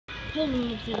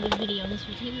filming the video. This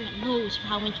was here at Lowe's for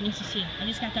Halloween 2016. I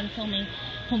just got done filming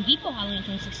Home Depot Halloween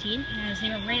 2016 as they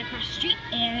were right across the street,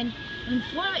 and I'm in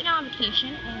Florida right now on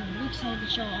vacation, and I'm really excited to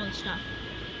show all this stuff.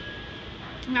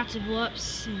 Lots of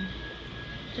blow-ups, and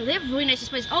so they have really nice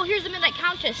displays. Oh, here's the Midnight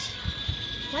Countess.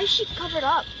 Why is she covered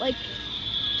up? Like,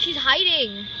 she's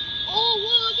hiding. Oh,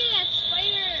 whoa, look at that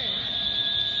spider.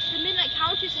 The Midnight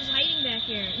Countess is hiding back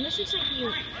here, and this looks like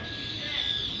you.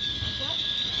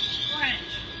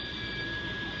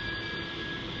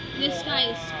 This guy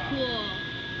is cool.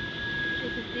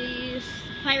 Look at these.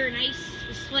 Fire and Ice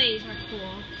displays are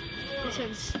cool. This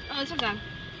one's, oh, this one's on.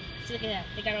 So look at that.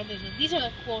 They got all these are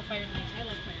the cool Fire and Ice. I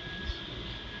like Fire and Ice.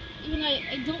 Even though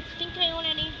I don't think I own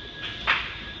any.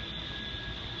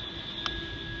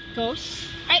 Ghosts.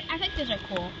 I think these are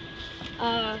cool.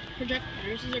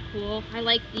 Projectors, these are cool. I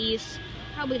like these.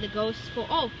 Probably the ghosts cool.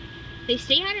 Oh, they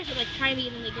stay on or is it like try me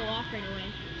and then they go off right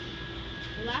away?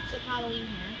 Lots of Halloween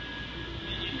here.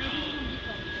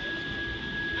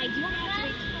 I do want to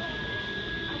activate.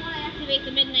 I want to activate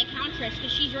the Midnight Countess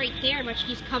because she's right there, but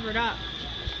she's covered up.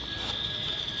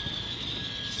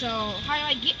 So how do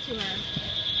I get to her?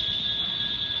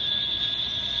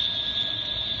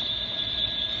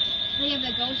 They have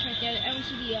the ghost right there. I don't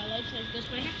see the life-size ghost,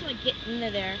 but I have to like get into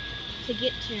there to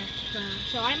get to her.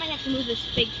 So I might have to move this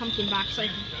big pumpkin box. So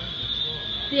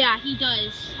yeah, he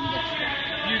does.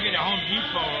 You get a Home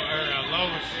Depot or a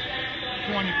Lowe's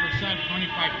 20%,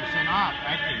 25% off.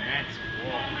 I think that's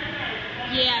cool.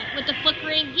 Yeah, with the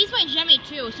flickering. He's by Jemmy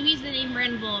too, so he's the name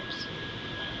brand blow-ups.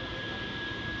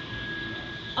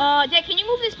 Dad, can you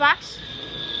move this box?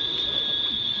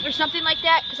 Or something like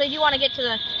that? Because I do want to get to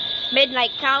the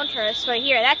Midnight Countess right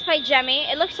here. That's by Jemmy.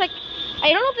 It looks like,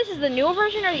 I don't know if this is the new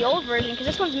version or the old version, because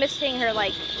this one's missing her,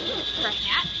 like, her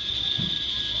hat.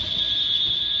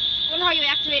 I wonder how you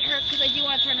activate her, because I do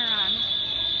want to turn her on.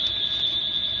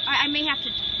 I may have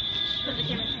to put the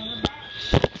camera down.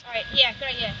 Alright, yeah, good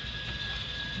idea.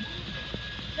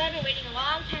 I've been waiting a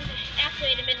long time to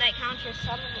activate a Midnight Countess,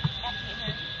 so I'm going to activate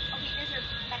her. Okay, here's her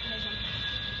mechanism.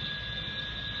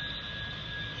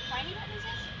 Tiny button is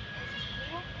this? Is this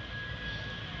blue?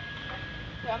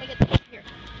 Well, let me get this here.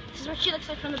 This is what she looks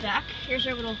like from the back. Here's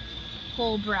her little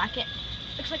whole bracket.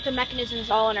 Looks like the mechanism is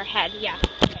all in her head, yeah.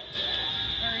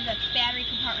 Or the battery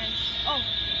compartments. Oh,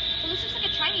 well, this looks like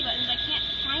a tiny button, but I can't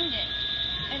find it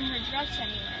in her dress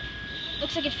anywhere.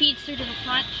 Looks like it feeds through to the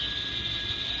front.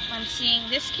 I'm seeing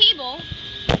this cable.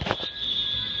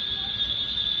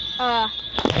 And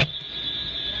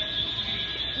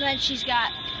then she's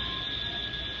got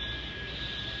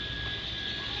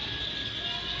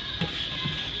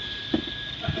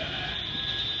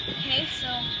okay, so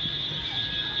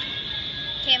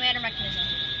matter mechanism.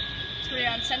 Let's put it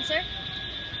on sensor.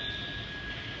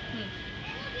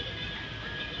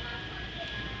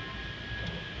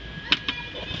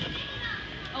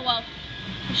 Oh well,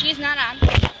 she's not on.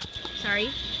 Sorry.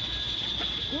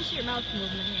 You'll see your mouth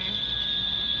moving in here.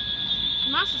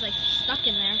 The mouse is like stuck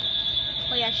in there.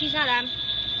 Oh yeah, she's not on.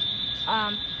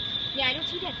 Yeah, I don't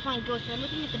see that flying ghost, but I'm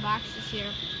looking at the boxes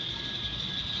here.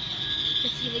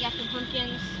 Let's see, they got the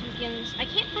pumpkins. I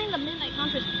can't find the Midnight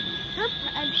Countess.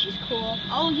 She's cool.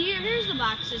 Oh, here's the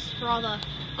boxes for all the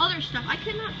other stuff. I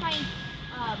could not find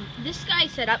this guy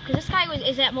set up because this guy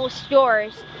is at most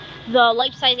stores. The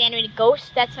life-size animated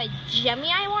ghost. That's like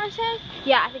Jemmy, I want to say.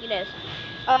 Yeah, I think it is.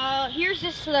 Here's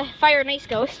this the Fire and Ice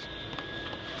ghost.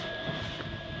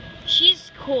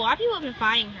 She's cool. A lot of people have been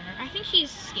buying her. I think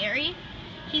she's scary.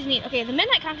 She's neat. Okay, the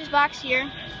Midnight Countess box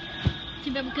here.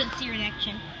 Too bad we couldn't see her in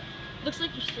action. Looks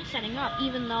like they're still setting up,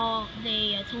 even though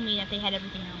they told me that they had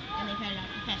everything out, and they've had it out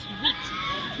for the past few weeks.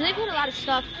 So they've got a lot of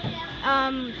stuff,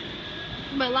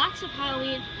 but lots of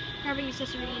Halloween carving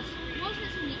accessories, mostly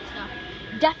some neat stuff.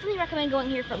 Definitely recommend going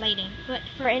here for lighting, but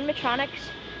for animatronics,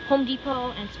 Home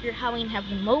Depot and Spirit Halloween have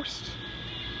the most,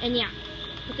 and yeah,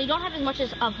 but they don't have as much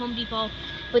as Home Depot,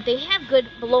 but they have good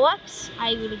blow-ups,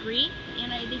 I would agree,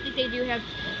 and I think they do have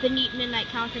the neat Midnight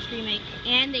Countess remake,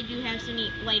 and they do have some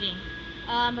neat lighting.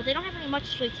 But they don't have any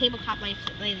much like tabletop lighted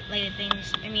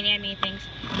things, animated things.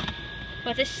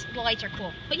 But the lights are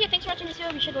cool. But yeah, thanks for watching this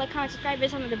video. Be sure to like, comment, subscribe,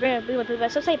 visit on the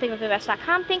website,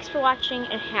 PigWithBlueVest.com. Thanks for watching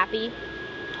and happy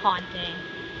haunting.